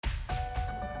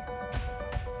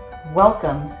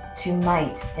Welcome to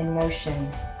Might in Motion,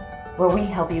 where we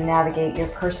help you navigate your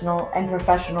personal and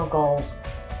professional goals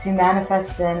to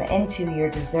manifest them into your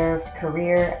deserved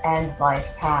career and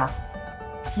life path.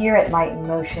 Here at Might in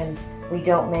Motion, we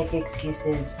don't make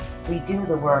excuses, we do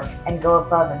the work and go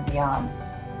above and beyond.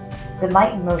 The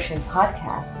Might in Motion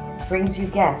podcast brings you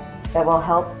guests that will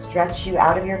help stretch you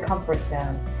out of your comfort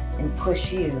zone and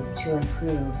push you to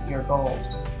improve your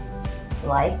goals.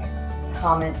 Like,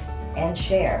 comment, and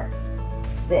share.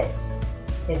 This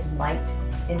is Might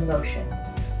in Motion.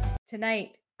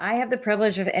 Tonight, I have the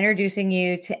privilege of introducing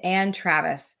you to Ann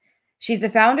Travis. She's the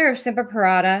founder of Semper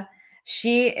Parata.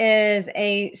 She is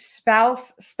a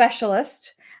spouse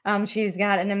specialist. She's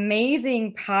got an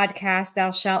amazing podcast,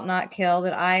 Thou Shalt Not Kill,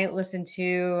 that I listen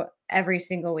to every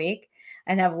single week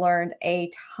and have learned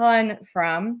a ton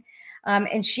from.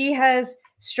 And she has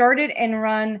started and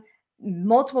run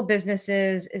multiple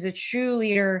businesses, is a true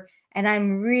leader, and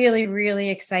I'm really, really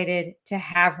excited to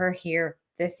have her here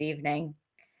this evening.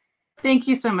 Thank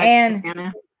you so much, and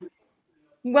Anna.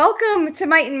 Welcome to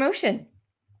Might in Motion.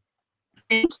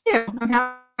 Thank you. I'm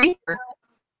happy to be here.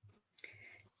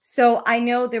 So I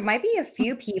know there might be a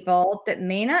few people that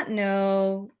may not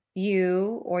know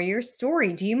you or your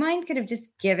story. Do you mind kind of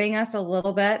just giving us a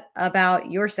little bit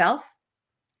about yourself?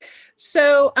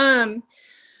 So,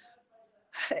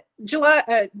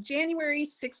 January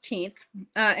 16th,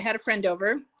 I had a friend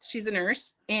over. She's a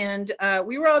nurse, and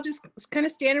we were all just kind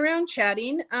of standing around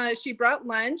chatting. She brought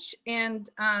lunch, and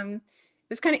it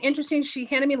was kind of interesting. She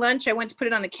handed me lunch. I went to put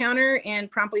it on the counter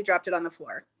and promptly dropped it on the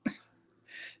floor.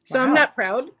 So wow. I'm not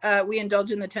proud. We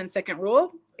indulged in the 10-second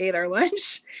rule, ate our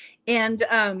lunch, and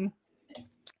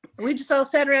we just all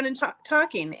sat around and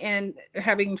talking and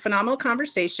having phenomenal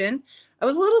conversation. I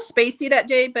was a little spacey that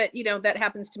day, but that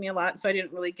happens to me a lot, so I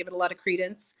didn't really give it a lot of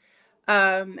credence.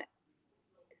 Towards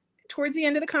the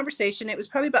end of the conversation, it was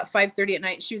probably about 5:30 at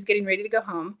night. She was getting ready to go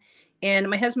home, and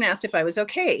my husband asked if I was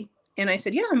okay, and I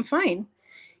said, "Yeah, I'm fine."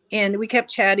 And we kept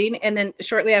chatting, and then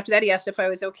shortly after that, he asked if I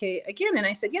was okay again, and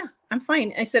I said, "Yeah, I'm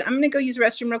fine." I said, "I'm going to go use the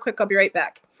restroom real quick. I'll be right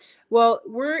back." Well,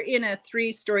 we're in a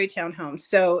 3-story townhome,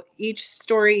 so each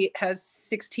story has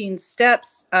 16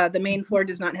 steps. The main floor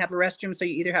does not have a restroom, so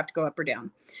you either have to go up or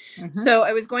down. Mm-hmm. So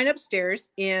I was going upstairs,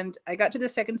 and I got to the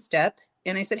 2nd step,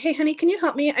 and I said, "Hey, honey, can you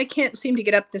help me? I can't seem to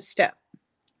get up this step."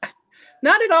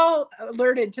 Not at all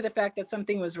alerted to the fact that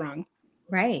something was wrong.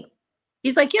 Right.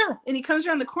 He's like, "Yeah," and he comes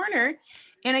around the corner,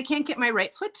 and I can't get my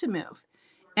right foot to move.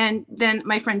 And then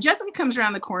my friend Jessica comes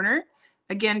around the corner.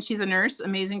 Again, she's a nurse,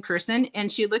 amazing person.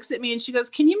 And she looks at me and she goes,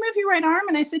 "Can you move your right arm?"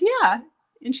 And I said, "Yeah."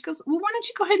 And she goes, "Well, why don't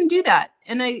you go ahead and do that?"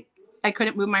 And I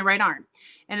couldn't move my right arm.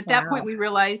 And at that point, we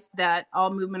realized that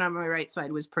all movement on my right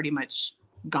side was pretty much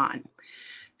gone.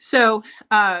 So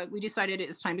we decided it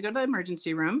was time to go to the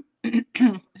emergency room.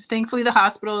 Thankfully, the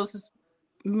hospital is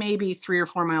maybe 3 or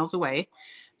 4 miles away.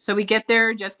 So we get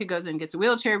there, Jessica goes in, gets a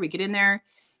wheelchair, we get in there,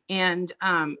 and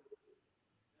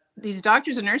these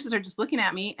doctors and nurses are just looking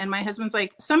at me, and my husband's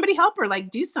like, "Somebody help her,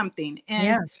 like do something."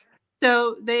 And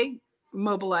so they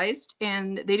mobilized,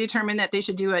 and they determined that they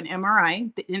should do an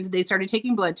MRI, and they started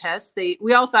taking blood tests.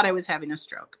 We all thought I was having a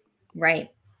stroke.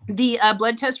 Right. The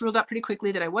blood test ruled out pretty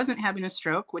quickly that I wasn't having a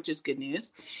stroke, which is good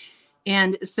news.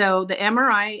 And so the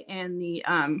MRI and the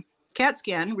CAT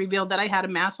scan revealed that I had a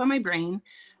mass on my brain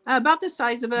about the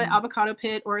size of an avocado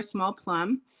pit or a small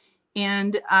plum.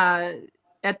 And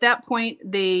at that point,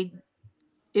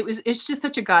 it's just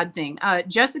such a God thing.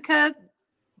 Jessica,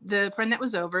 the friend that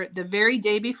was over, the very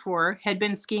day before, had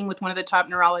been skiing with one of the top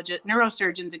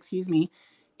neurosurgeons,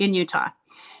 in Utah.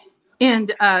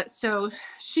 And so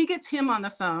she gets him on the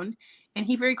phone, and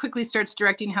he very quickly starts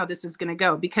directing how this is going to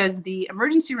go, because the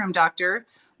emergency room doctor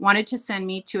wanted to send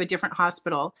me to a different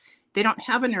hospital. They don't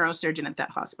have a neurosurgeon at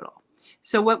that hospital.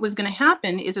 So what was going to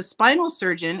happen is a spinal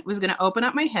surgeon was going to open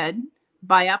up my head,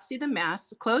 biopsy the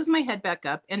mass, close my head back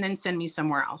up, and then send me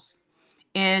somewhere else.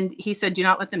 And he said, "Do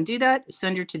not let them do that.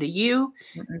 Send her to the U.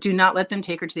 Do not let them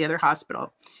take her to the other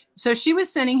hospital." So she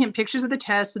was sending him pictures of the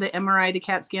tests, of the MRI, the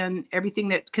CAT scan, everything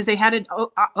because they had it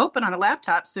open on a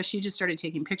laptop. So she just started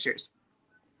taking pictures.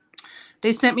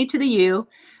 They sent me to the U.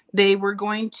 They were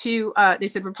going to, they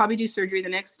said, "We'll probably do surgery the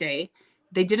next day."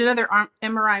 They did another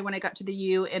MRI when I got to the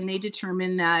U, and they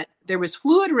determined that there was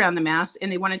fluid around the mass, and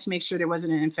they wanted to make sure there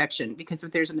wasn't an infection, because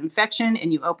if there's an infection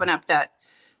and you open up that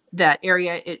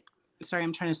area, sorry,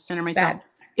 I'm trying to center myself.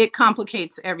 It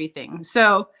complicates everything.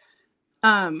 So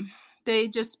they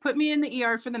just put me in the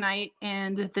ER for the night,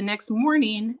 and the next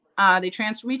morning they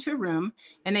transferred me to a room,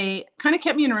 and they kind of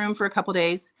kept me in a room for a couple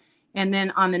days. And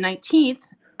then on the 19th,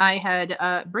 I had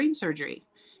brain surgery.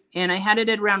 and I had it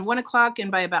at around 1 o'clock.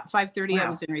 And by about 5:30, I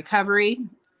was in recovery.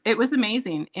 It was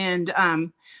amazing. And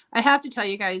I have to tell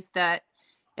you guys that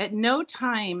at no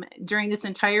time during this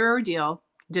entire ordeal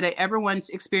did I ever once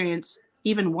experience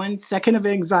even 1 second of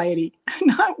anxiety,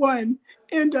 not one.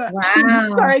 And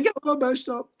sorry, I get a little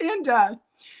emotional. And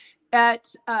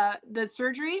at the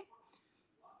surgery,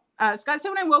 Scott said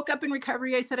when I woke up in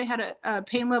recovery, I said I had a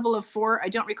pain level of 4. I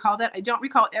don't recall that. I don't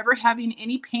recall ever having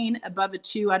any pain above a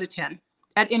 2 out of 10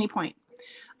 at any point.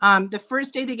 The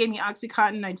first day they gave me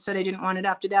Oxycontin, I said I didn't want it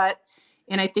after that.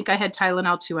 And I think I had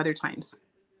Tylenol 2 other times.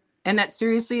 And that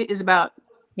seriously is about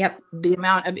the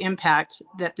amount of impact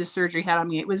that this surgery had on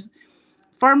me. It was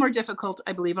far more difficult,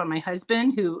 I believe, on my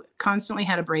husband, who constantly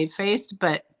had a brave face,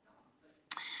 but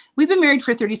we've been married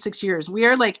for 36 years. We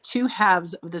are like 2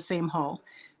 halves of the same whole.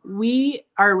 We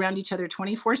are around each other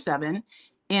 24/7.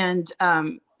 And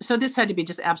so this had to be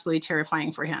just absolutely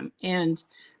terrifying for him. And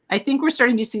I think we're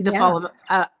starting to see the fall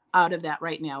of out of that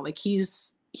right now. Like he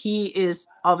is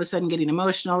all of a sudden getting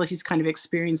emotional. He's kind of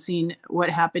experiencing what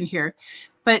happened here.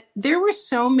 But there were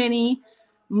so many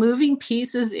moving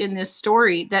pieces in this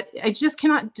story that I just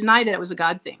cannot deny that it was a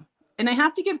God thing. And I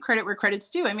have to give credit where credit's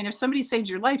due. I mean, if somebody saved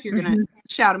your life, you're going to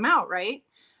shout them out, right?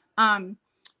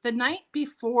 The night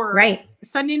before,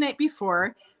 Sunday night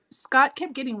before, Scott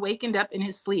kept getting wakened up in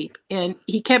his sleep, and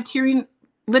he kept hearing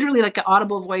literally like an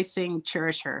audible voice saying,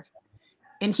 "Cherish her."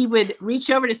 And he would reach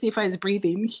over to see if I was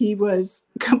breathing. He was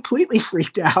completely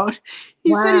freaked out.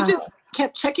 He said he just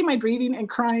kept checking my breathing and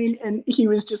crying. And he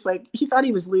was just like, he thought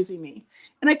he was losing me.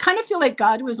 And I kind of feel like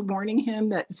God was warning him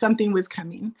that something was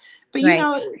coming. But, you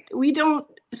know, we don't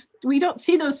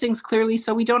see those things clearly,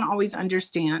 so we don't always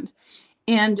understand.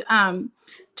 And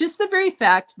just the very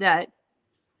fact that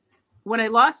when I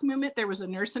lost movement, there was a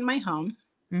nurse in my home.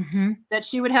 That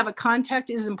she would have a contact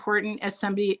as important as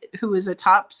somebody who was a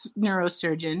top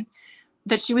neurosurgeon,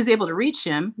 that she was able to reach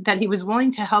him, that he was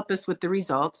willing to help us with the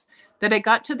results, that I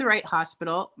got to the right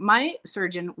hospital. My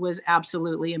surgeon was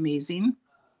absolutely amazing.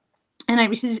 And I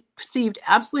received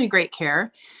absolutely great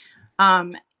care.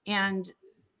 And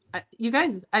you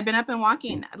guys, I've been up and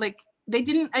walking. Like I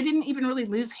didn't even really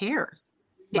lose hair.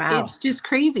 It's just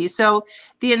crazy. So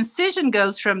the incision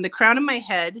goes from the crown of my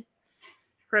head,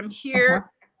 from here.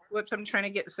 Whoops, I'm trying to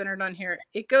get centered on here.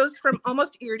 It goes from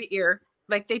almost ear to ear.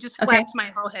 Like they just flapped my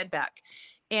whole head back.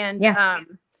 And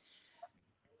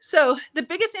so the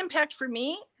biggest impact for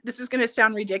me, this is going to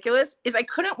sound ridiculous, is I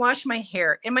couldn't wash my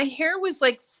hair. And my hair was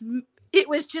like, it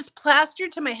was just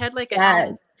plastered to my head like a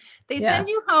helmet. They send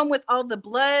you home with all the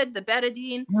blood, the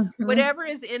betadine, whatever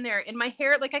is in there. And my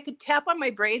hair, like I could tap on my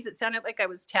braids. It sounded like I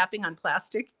was tapping on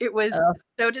plastic. It was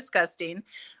so disgusting.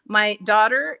 My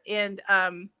daughter and,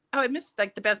 I missed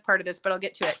like the best part of this, but I'll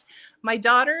get to it. My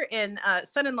daughter and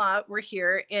son-in-law were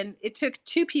here, and it took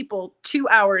 2 people 2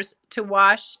 hours to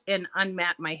wash and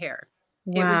unmat my hair.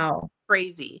 It was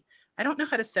crazy. I don't know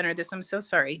how to center this. I'm so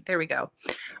sorry. There we go.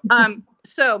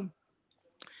 So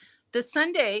the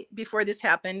Sunday before this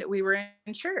happened, we were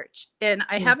in church, and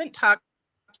I haven't talked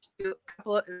to a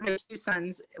couple of my 2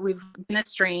 sons. We've been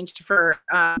estranged for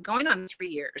going on 3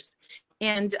 years.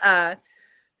 And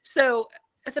so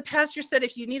the pastor said,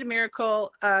 if you need a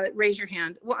miracle, raise your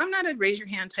hand. Well, I'm not a raise your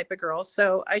hand type of girl.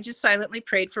 So I just silently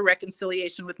prayed for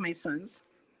reconciliation with my sons.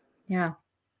 Yeah.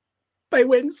 By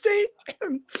Wednesday,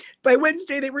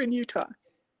 they were in Utah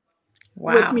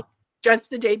with me just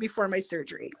the day before my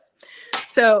surgery.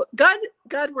 So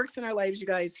God works in our lives, you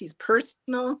guys. He's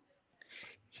personal.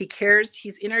 He cares.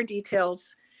 He's in our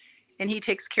details. And he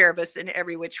takes care of us in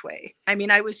every which way. I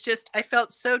mean, I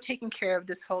felt so taken care of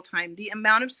this whole time. The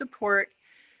amount of support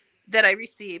that I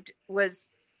received was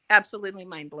absolutely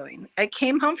mind-blowing. I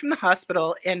came home from the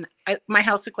hospital, and my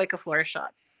house looked like a florist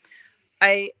shop.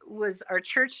 Our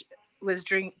church was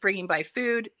bringing by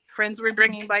food. Friends were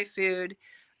bringing by food.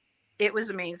 It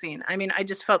was amazing. I mean, I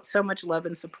just felt so much love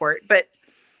and support. But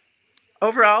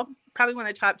overall, probably one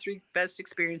of the top 3 best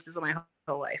experiences of my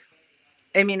whole life.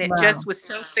 I mean, it just was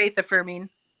so faith affirming.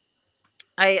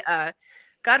 I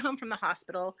got home from the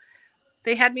hospital.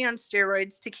 They had me on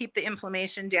steroids to keep the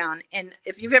inflammation down. And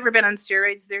if you've ever been on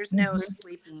steroids, there's no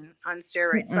sleeping on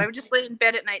steroids. So I would just lay in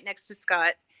bed at night next to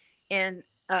Scott and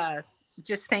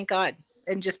just thank God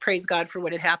and just praise God for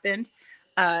what had happened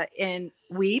and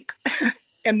weep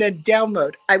and then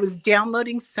download. I was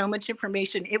downloading so much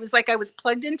information. It was like I was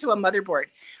plugged into a motherboard.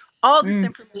 All this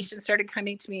information started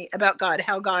coming to me about God,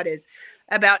 how God is,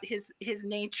 about his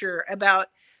nature, about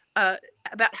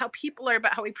how people are,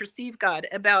 about how we perceive God,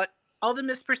 about all the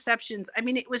misperceptions. I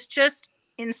mean, it was just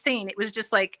insane. It was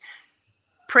just like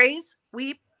praise,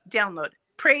 weep, download,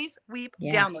 Praise, weep,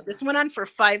 Yeah. download. This went on for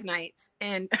 5 nights.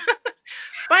 And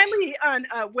finally on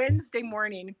Wednesday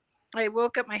morning, I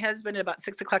woke up my husband at about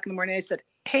 6 o'clock in the morning. I said,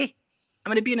 hey,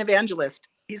 I'm going to be an evangelist.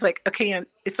 He's like, okay, Ann,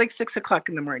 it's like 6 o'clock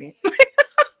in the morning.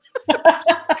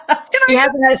 He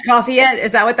hasn't had his coffee yet.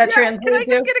 Is that what that Can I translates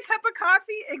just to? get a cup of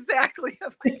coffee? Exactly.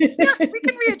 I'm like, yeah, we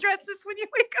can readdress this when you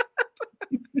wake up.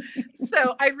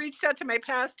 So I reached out to my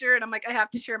pastor and I'm like, I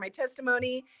have to share my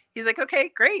testimony. He's like,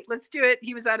 okay, great, let's do it.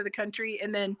 He was out of the country.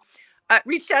 And then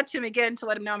reached out to him again to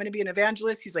let him know I'm going to be an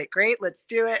evangelist. He's like, great, let's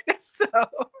do it. So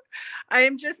I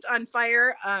am just on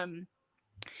fire.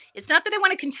 It's not that I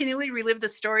want to continually relive the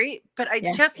story, but I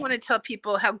just want to tell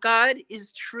people how God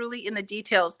is truly in the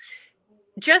details.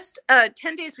 Just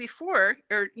 10 days before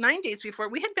or 9 days before,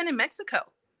 we had been in Mexico.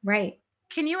 Right.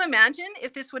 Can you imagine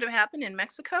if this would have happened in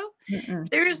Mexico? And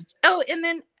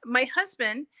then my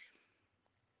husband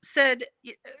said,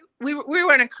 we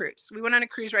were on a cruise. We went on a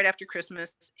cruise right after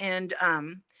Christmas. And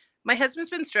my husband's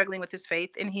been struggling with his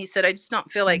faith. And he said, I just don't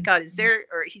feel like God is there,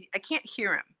 or I can't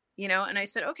hear him, And I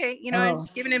said, okay, I'm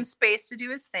just giving him space to do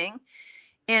his thing.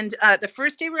 And the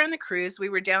first day we're on the cruise, we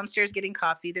were downstairs getting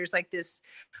coffee. There's like this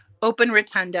open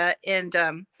rotunda,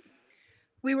 and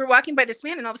we were walking by this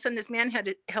man, and all of a sudden this man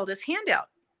held his hand out,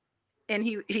 and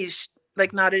he's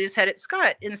like nodded his head at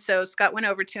Scott. And so Scott went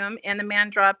over to him, and the man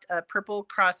dropped a purple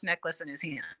cross necklace in his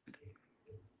hand.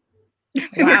 Wow.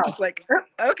 We're just like,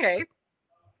 oh, okay.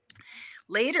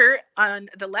 Later on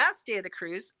the last day of the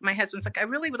cruise, my husband's like, I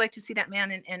really would like to see that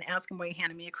man and ask him why he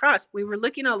handed me a cross. We were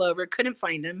looking all over, couldn't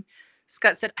find him.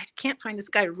 Scott said, I can't find this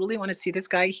guy. I really want to see this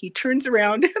guy. He turns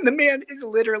around and the man is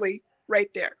literally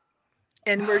right there.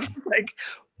 And we're just like,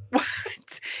 what?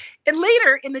 And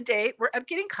later in the day, we're up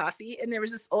getting coffee, and there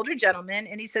was this older gentleman,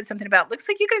 and he said something about, looks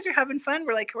like you guys are having fun.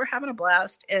 We're like, we're having a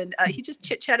blast. And he just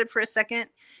chit-chatted for a second.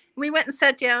 We went and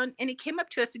sat down, and he came up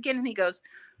to us again, and he goes,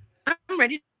 I'm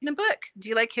ready in a book. Do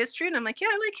you like history? And I'm like, yeah,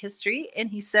 I like history. And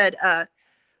he said, I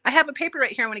have a paper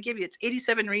right here I want to give you. It's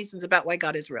 87 reasons about why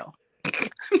God is real.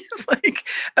 I'm just like,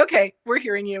 okay, we're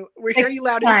hearing you. We're hearing you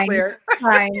loud and clear.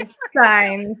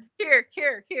 Signs. Here.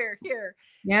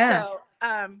 Yeah. So,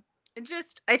 and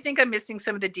just, I think I'm missing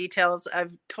some of the details.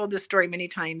 I've told this story many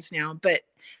times now, but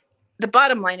the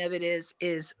bottom line of it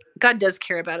is God does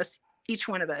care about us, each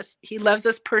one of us. He loves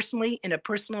us personally in a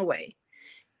personal way.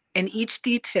 And each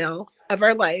detail of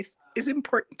our life is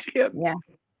important to him. Yeah.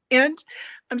 And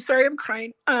I'm sorry, I'm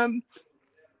crying. The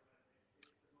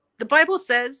Bible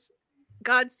says,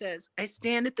 God says, I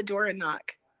stand at the door and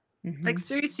knock. Mm-hmm. Like,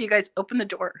 seriously, you guys, open the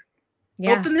door.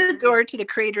 Yeah. Open the door to the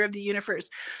creator of the universe.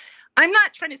 I'm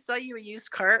not trying to sell you a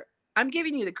used car. I'm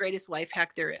giving you the greatest life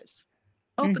hack there is.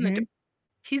 Open the door.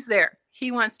 He's there.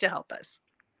 He wants to help us.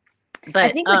 But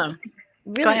I think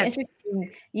really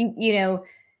interesting,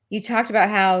 you talked about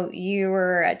how you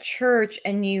were at church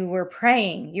and you were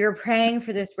praying. You were praying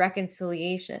for this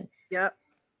reconciliation. Yep.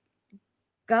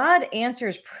 God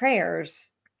answers prayers.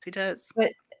 He does.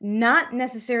 But not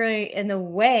necessarily in the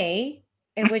way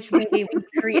in which maybe we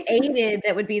created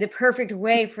that would be the perfect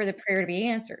way for the prayer to be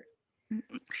answered.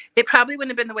 It probably wouldn't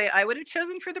have been the way I would have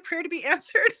chosen for the prayer to be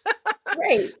answered.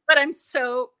 Right. But I'm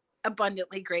so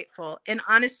abundantly grateful. And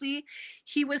honestly,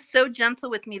 he was so gentle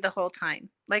with me the whole time.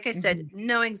 Like I said,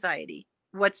 no anxiety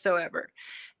whatsoever,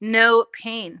 no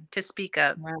pain to speak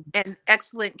of, and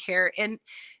excellent care. And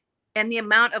the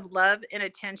amount of love and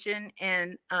attention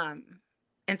and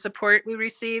support we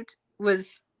received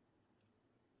was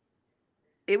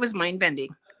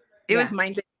mind-bending. It was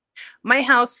mind-bending. My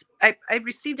house, I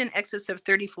received in excess of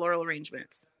 30 floral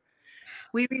arrangements.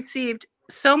 We received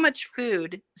so much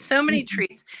food, so many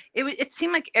treats. It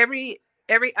seemed like every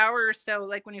hour or so,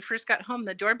 like when we first got home,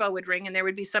 the doorbell would ring and there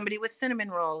would be somebody with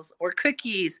cinnamon rolls or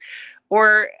cookies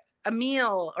or a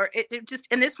meal, or it just,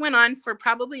 and this went on for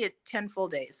probably 10 full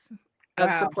days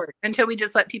of support until we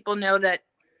just let people know that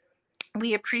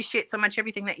we appreciate so much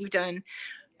everything that you've done.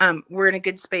 We're in a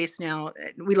good space now.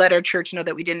 We let our church know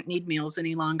that we didn't need meals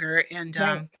any longer. And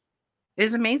it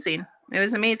was amazing. It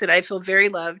was amazing. I feel very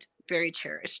loved, very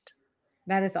cherished.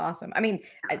 That is awesome. I mean,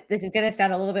 this is going to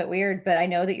sound a little bit weird, but I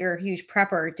know that you're a huge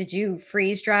prepper. Did you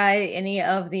freeze dry any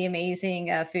of the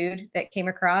amazing food that came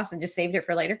across and just saved it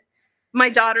for later? My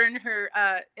daughter and her,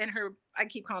 I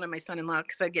keep calling him my son-in-law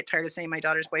because I get tired of saying my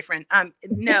daughter's boyfriend.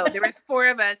 No, there was 4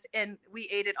 of us and we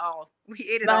ate it all.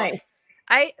 All.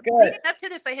 Leading up to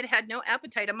this, I had no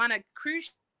appetite. I'm on a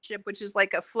cruise ship, which is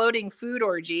like a floating food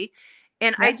orgy.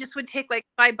 And I just would take like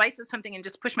 5 bites of something and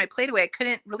just push my plate away. I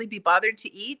couldn't really be bothered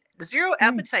to eat. Zero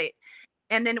appetite.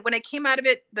 And then when I came out of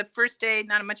it, the first day,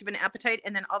 not much of an appetite.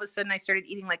 And then all of a sudden I started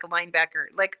eating like a linebacker.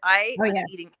 Like I was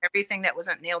eating everything that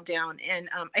wasn't nailed down. And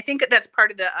I think that's part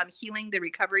of the healing, the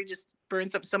recovery just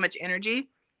burns up so much energy.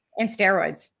 And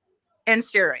steroids.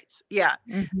 Yeah.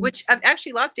 Which I've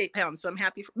actually lost 8 pounds. So I'm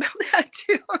happy about that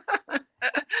too.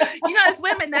 As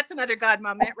women, that's another God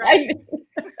moment, right?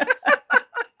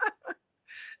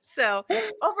 So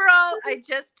overall,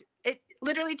 it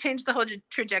literally changed the whole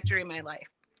trajectory of my life.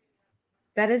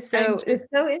 That is it's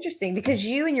so interesting because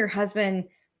you and your husband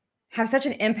have such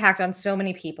an impact on so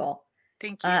many people.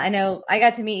 Thank you. I know I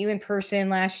got to meet you in person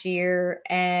last year,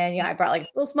 and I brought like a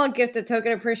little small gift of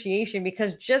token appreciation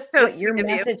because just what your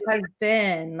message has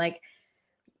been, like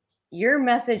your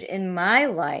message in my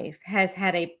life has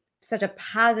had such a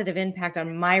positive impact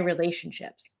on my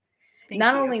relationships.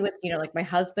 Not only with, like my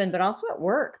husband, but also at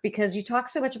work, because you talk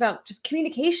so much about just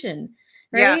communication,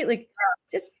 right? Yeah. Like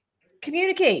just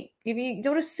communicate. If you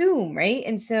don't assume, right?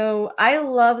 And so I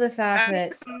love the fact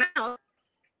that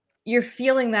you're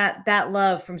feeling that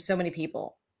love from so many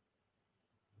people.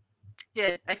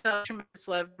 I felt tremendous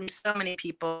love from so many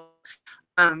people.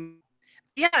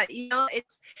 It's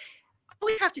all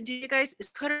we have to do, you guys, is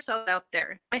put ourselves out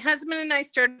there. My husband and I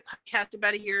started a podcast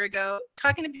about a year ago,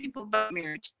 talking to people about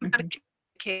marriage, how to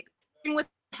communicate with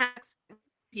hacks.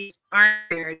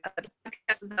 Aren't married. The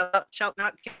podcast is about "Shalt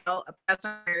Not Kill," a past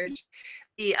on marriage.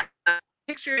 The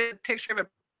picture of a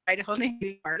bride holding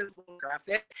the heart is a little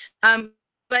graphic.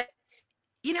 But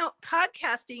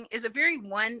podcasting is a very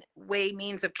one-way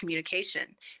means of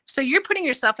communication. So you're putting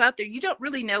yourself out there. You don't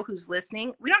really know who's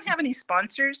listening. We don't have any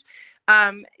sponsors.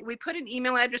 We put an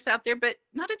email address out there, but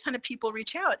not a ton of people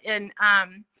reach out. And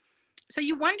so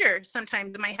you wonder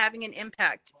sometimes, am I having an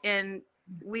impact? And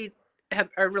we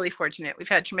are really fortunate. We've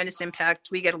had tremendous impact.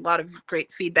 We get a lot of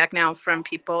great feedback now from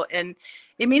people, and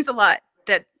it means a lot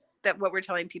that what we're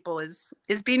telling people is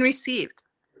being received.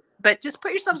 But just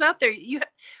put yourselves out there.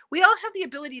 We all have the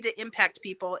ability to impact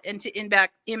people and to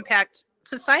impact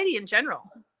society in general.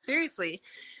 Seriously,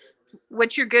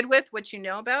 what you're good with, what you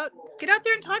know about, get out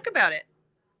there and talk about it.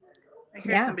 I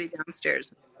hear somebody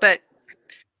downstairs, but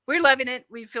we're loving it.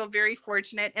 We feel very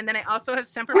fortunate. And then I also have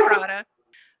Semper Parata.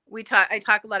 I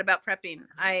talk a lot about prepping.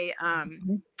 I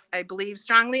believe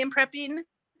strongly in prepping.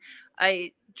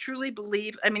 I truly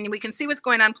believe, we can see what's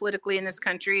going on politically in this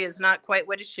country is not quite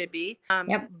what it should be.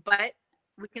 But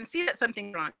we can see that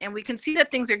something's wrong, and we can see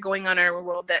that things are going on in our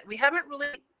world that we haven't really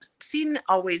seen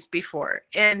always before.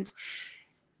 And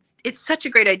it's such a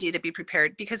great idea to be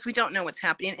prepared because we don't know what's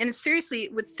happening. And seriously,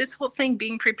 with this whole thing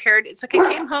being prepared, it's like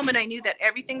I came home and I knew that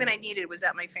everything that I needed was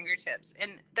at my fingertips.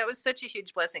 And that was such a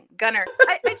huge blessing. Gunnar,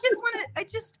 I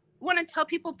just want to tell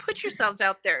people, put yourselves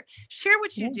out there, share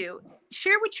what you do,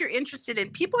 share what you're interested in.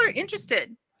 People are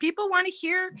interested. People want to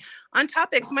hear on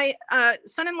topics. My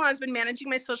son-in-law has been managing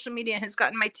my social media and has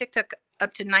gotten my TikTok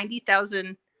up to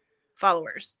 90,000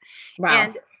 followers. Wow.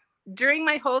 And during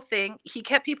my whole thing, he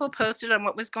kept people posted on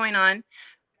what was going on.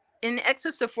 In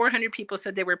excess of 400 people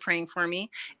said they were praying for me.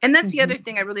 And that's the other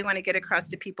thing I really want to get across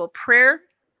to people. Prayer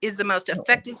is the most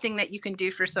effective thing that you can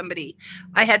do for somebody.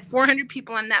 I had 400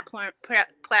 people on that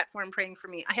platform praying for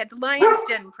me. I had the Lions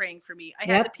Den praying for me. I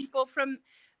had the people from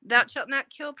Thou Shalt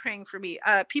Not Kill praying for me.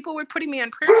 People were putting me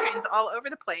on prayer trains all over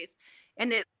the place.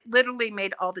 And it literally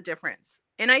made all the difference.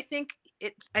 And I think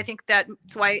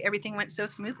that's why everything went so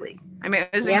smoothly. It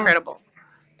was incredible.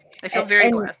 I feel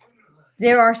very blessed.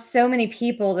 There are so many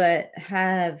people that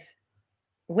have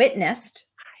witnessed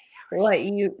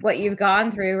what you've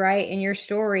gone through, right, in your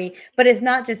story. But it's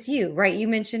not just you, right? You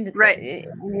mentioned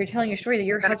when you're telling your story that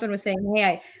your husband was saying,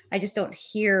 "Hey, I just don't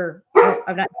hear.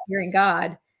 I'm not hearing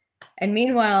God." And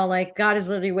meanwhile, like God is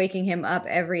literally waking him up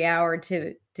every hour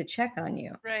to check on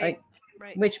you, right?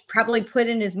 Which probably put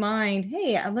in his mind,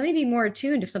 hey, let me be more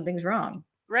attuned if something's wrong.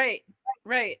 Right.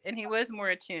 And he was more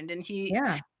attuned. And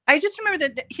I just remember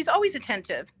that he's always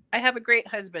attentive. I have a great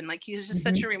husband. Like he's just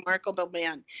such a remarkable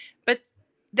man. But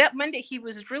that Monday, he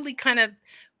was really kind of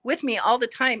with me all the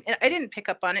time. And I didn't pick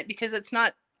up on it because it's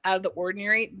not out of the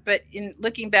ordinary. But in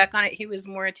looking back on it, he was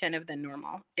more attentive than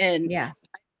normal. And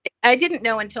I didn't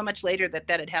know until much later that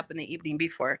had happened the evening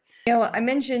before. I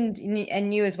mentioned,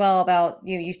 and you as well, about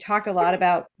you've talked a lot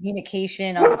about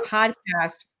communication on the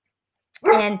podcast,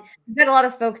 and we've got a lot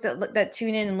of folks that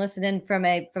tune in and listen in from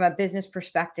a business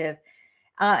perspective.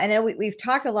 I know we've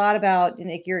talked a lot about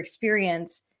your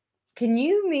experience. Can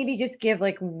you maybe just give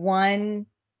like one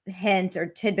hint or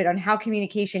tidbit on how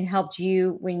communication helped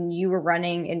you when you were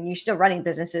running, and you're still running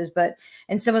businesses, but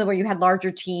in some of the where you had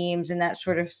larger teams and that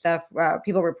sort of stuff,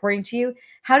 people reporting to you?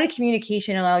 How did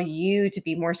communication allow you to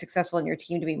be more successful and your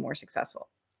team to be more successful?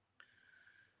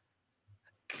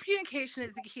 communication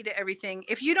is the key to everything.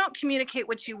 If you don't communicate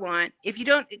what you want, if you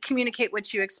don't communicate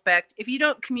what you expect, if you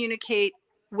don't communicate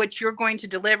what you're going to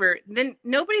deliver, then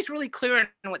nobody's really clear on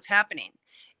what's happening.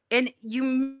 And you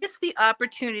miss the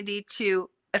opportunity to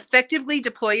effectively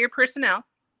deploy your personnel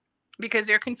because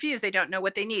they're confused. They don't know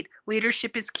what they need.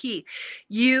 Leadership is key.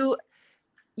 You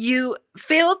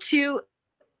fail to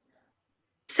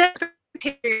set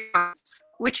expectations,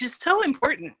 which is so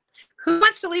important. Who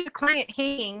wants to leave a client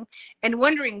hanging and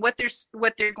wondering what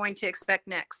they're going to expect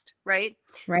next, right?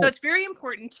 So it's very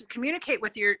important to communicate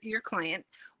with your client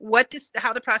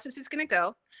how the process is going to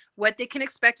go, what they can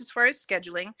expect as far as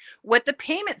scheduling, what the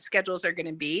payment schedules are going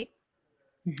to be,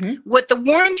 what the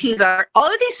warranties are. All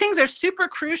of these things are super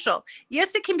crucial.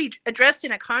 Yes, it can be addressed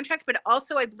in a contract, but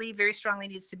also I believe very strongly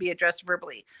needs to be addressed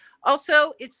verbally.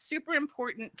 Also, it's super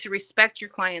important to respect your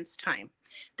client's time.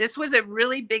 This was a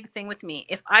really big thing with me.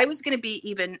 If I was going to be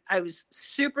I was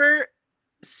super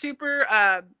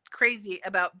crazy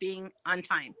about being on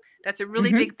time. That's a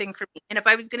really big thing for me. And if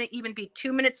I was going to even be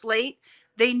 2 minutes late,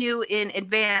 they knew in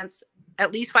advance,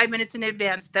 at least 5 minutes in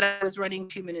advance, that I was running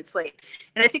 2 minutes late.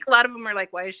 And I think a lot of them are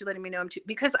like, why is she letting me know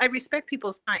because I respect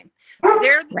people's time.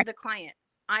 They're the client.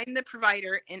 I'm the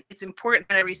provider, and it's important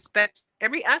that I respect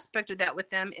every aspect of that with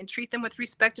them and treat them with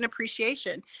respect and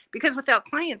appreciation. Because without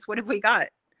clients, what have we got?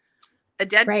 A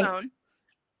dead phone,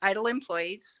 idle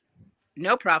employees,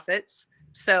 no profits.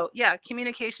 So yeah,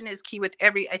 communication is key with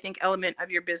every, I think, element of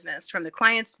your business, from the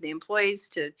clients to the employees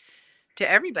to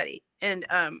everybody. And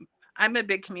I'm a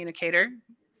big communicator.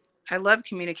 I love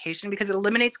communication because it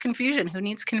eliminates confusion. Who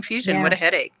needs confusion? Yeah. What a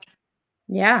headache.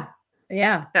 Yeah.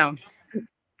 Yeah. So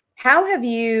how have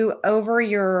you, over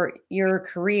your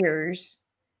careers,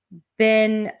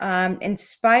 been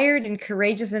inspired and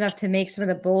courageous enough to make some of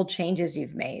the bold changes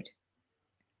you've made?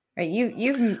 Right.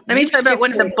 Let me tell you about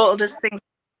one of the boldest things.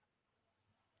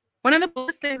 One of the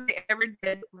boldest things I ever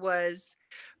did was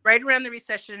right around the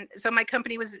recession. So my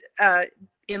company was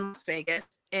in Las Vegas.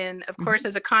 And of course,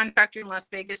 as a contractor in Las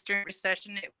Vegas during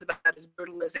recession, it was about as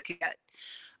brutal as it could get.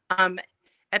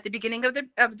 At the beginning of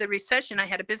the recession, I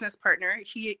had a business partner.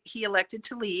 He elected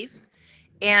to leave.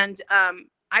 And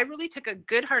I really took a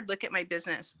good hard look at my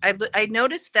business. I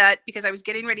noticed that because I was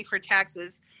getting ready for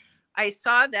taxes, I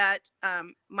saw that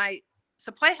my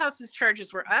supply house's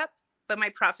charges were up, but my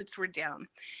profits were down.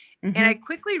 And I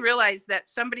quickly realized that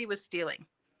somebody was stealing,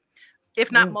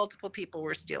 if not multiple people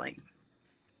were stealing.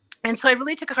 And so I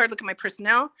really took a hard look at my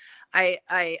personnel. I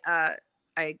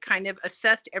kind of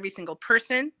assessed every single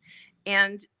person.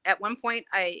 And at one point,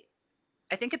 I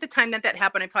think at the time that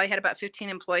happened, I probably had about 15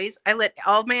 employees. I let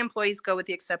all of my employees go with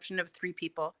the exception of 3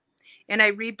 people. And I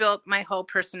rebuilt my whole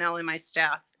personnel and my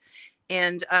staff.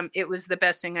 And it was the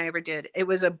best thing I ever did. It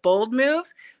was a bold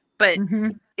move, but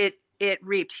it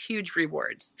reaped huge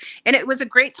rewards. And it was a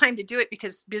great time to do it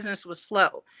because business was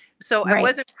slow. So I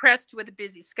wasn't pressed with a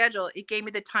busy schedule. It gave me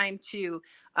the time to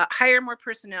hire more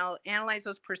personnel, analyze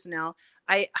those personnel.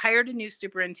 I hired a new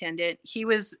superintendent. He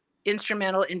was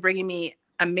instrumental in bringing me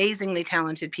amazingly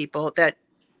talented people that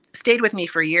stayed with me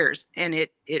for years. And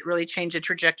it really changed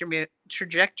the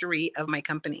trajectory of my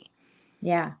company.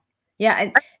 Yeah. Yeah.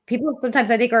 And people sometimes,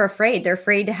 I think, are afraid. They're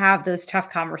afraid to have those tough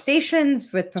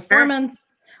conversations with performance. Sure.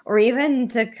 Or even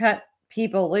to cut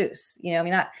people loose. I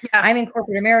mean, I'm in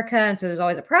corporate America, and so there's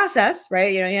always a process,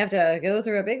 right? You have to go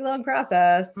through a big, long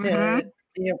process to,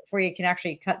 before you can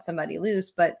actually cut somebody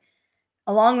loose. But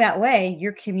along that way,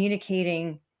 you're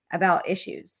communicating about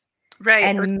issues. Right.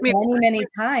 And many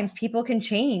times people can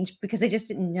change because they just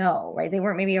didn't know, right? They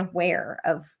weren't maybe aware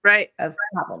of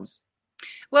problems.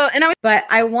 Well, but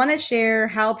I want to share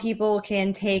how people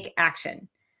can take action.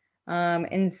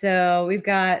 And so we've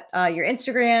got your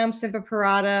Instagram,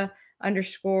 SimpaParada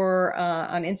 _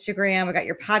 on Instagram. We got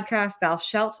your podcast, Thou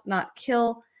Shalt Not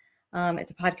Kill.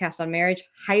 It's a podcast on marriage.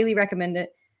 Highly recommend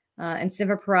it. And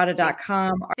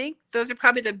SimpaParada.com. I think those are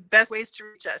probably the best ways to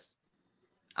reach us.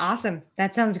 Awesome.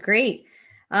 That sounds great.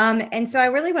 And so I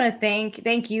really want to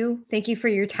thank you. Thank you for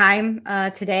your time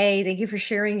today. Thank you for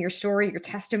sharing your story, your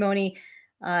testimony.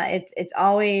 It's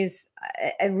always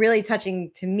really touching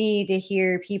to me to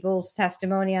hear people's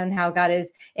testimony on how God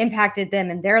has impacted them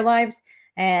in their lives.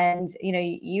 And,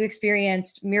 you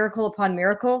experienced miracle upon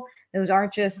miracle. Those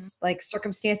aren't just like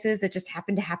circumstances that just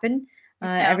happened to happen.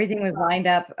 Everything was lined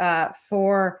up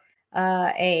for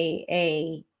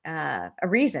a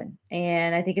reason.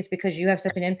 And I think it's because you have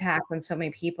such an impact on so many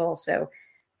people. So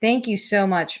thank you so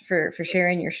much for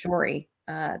sharing your story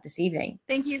this evening.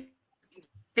 Thank you.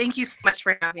 Thank you so much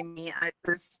for having me. It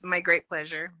was my great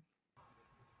pleasure.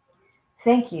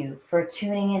 Thank you for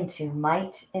tuning into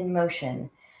Might in Motion,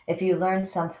 If you learned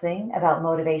something about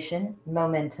motivation,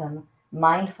 momentum,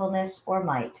 mindfulness, or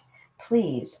might,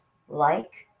 please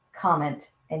like,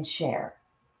 comment, and share.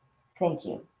 Thank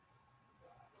you.